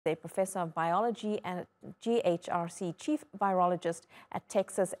A professor of biology and GHRC chief virologist at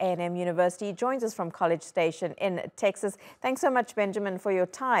Texas A&M University. He joins us from College Station in Texas. Thanks so much, Benjamin, for your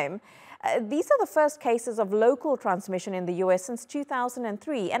time. These are the first cases of local transmission in the U.S. since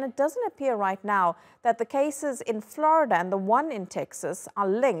 2003, and it doesn't appear right now that the cases in Florida and the one in Texas are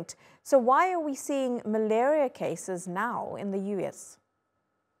linked. So why are we seeing malaria cases now in the U.S.?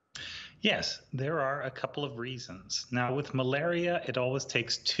 Yes, there are a couple of reasons. Now, with malaria, it always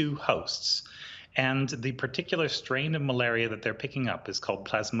takes two hosts. And the particular strain of malaria that they're picking up is called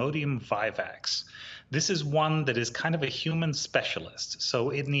Plasmodium vivax. This is one that is kind of a human specialist. So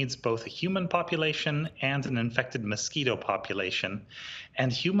it needs both a human population and an infected mosquito population.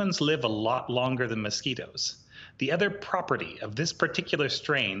 And humans live a lot longer than mosquitoes. The other property of this particular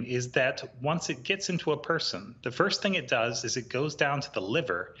strain is that once it gets into a person, the first thing it does is it goes down to the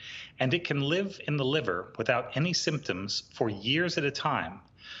liver, and it can live in the liver without any symptoms for years at a time.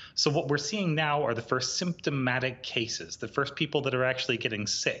 So what we're seeing now are the first symptomatic cases, the first people that are actually getting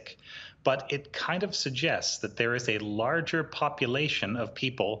sick. But it kind of suggests that there is a larger population of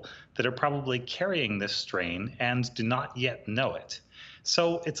people that are probably carrying this strain and do not yet know it.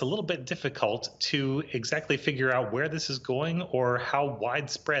 So it's a little bit difficult to exactly figure out where this is going or how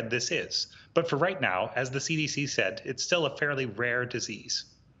widespread this is. But for right now, as the CDC said, it's still a fairly rare disease.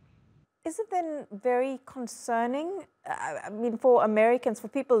 Is it then very concerning? I mean, for Americans, for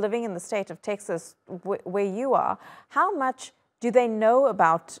people living in the state of Texas, where you are, how much do they know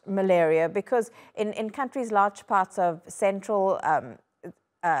about malaria? Because in countries, large parts of Central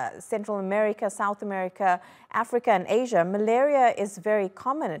America, South America, Africa, and Asia, malaria is very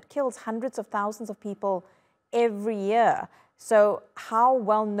common. It kills hundreds of thousands of people every year. So how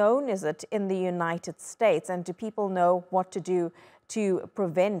well known is it in the United States? And do people know what to do to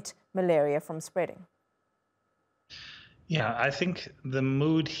prevent malaria from spreading? Yeah, I think the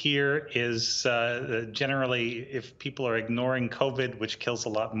mood here is generally if people are ignoring COVID, which kills a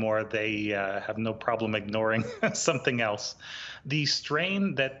lot more, they have no problem ignoring something else. The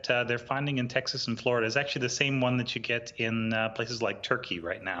strain that they're finding in Texas and Florida is actually the same one that you get in places like Turkey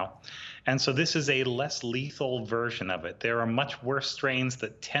right now. And so this is a less lethal version of it. There are much worse strains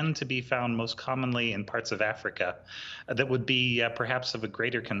that tend to be found most commonly in parts of Africa that would be perhaps of a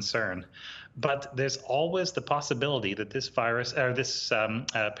greater concern. But there's always the possibility that this virus, or this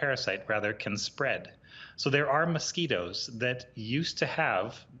parasite rather, can spread. So there are mosquitoes that used to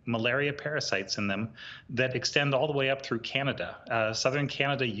have malaria parasites in them that extend all the way up through Canada. Southern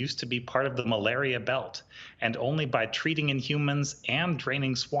Canada used to be part of the malaria belt, and only by treating in humans and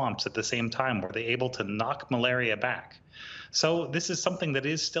draining swamps at the same time were they able to knock malaria back. So this is something that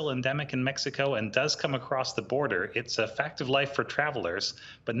is still endemic in Mexico and does come across the border. It's a fact of life for travelers,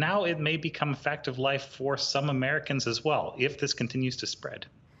 but now it may become a fact of life for some Americans as well if this continues to spread.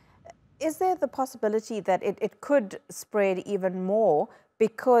 Is there the possibility that it could spread even more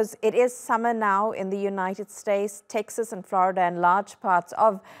because it is summer now in the United States? Texas and Florida and large parts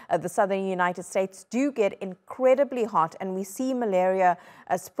of the southern United States do get incredibly hot, and we see malaria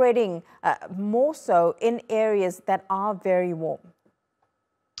spreading more so in areas that are very warm.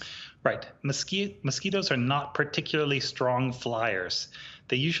 Right. Mosquitoes are not particularly strong flyers.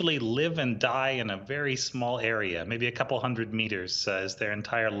 They usually live and die in a very small area, maybe a couple hundred meters is their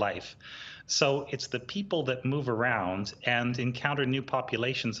entire life. So it's the people that move around and encounter new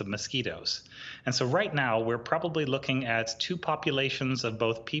populations of mosquitoes. And so right now, we're probably looking at two populations of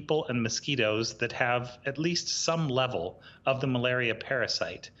both people and mosquitoes that have at least some level of the malaria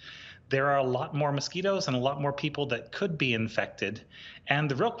parasite. There are a lot more mosquitoes and a lot more people that could be infected. And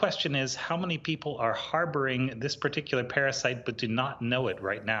the real question is how many people are harboring this particular parasite but do not know it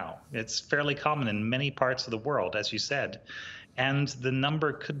right now? It's fairly common in many parts of the world, as you said. And the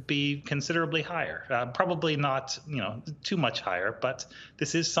number could be considerably higher, probably not, too much higher, but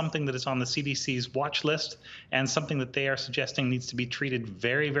this is something that is on the CDC's watch list and something that they are suggesting needs to be treated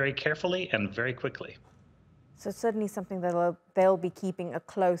very, very carefully and very quickly. So certainly something that they'll be keeping a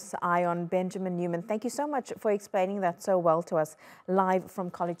close eye on. Benjamin Neuman, thank you so much for explaining that so well to us live from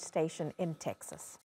College Station in Texas.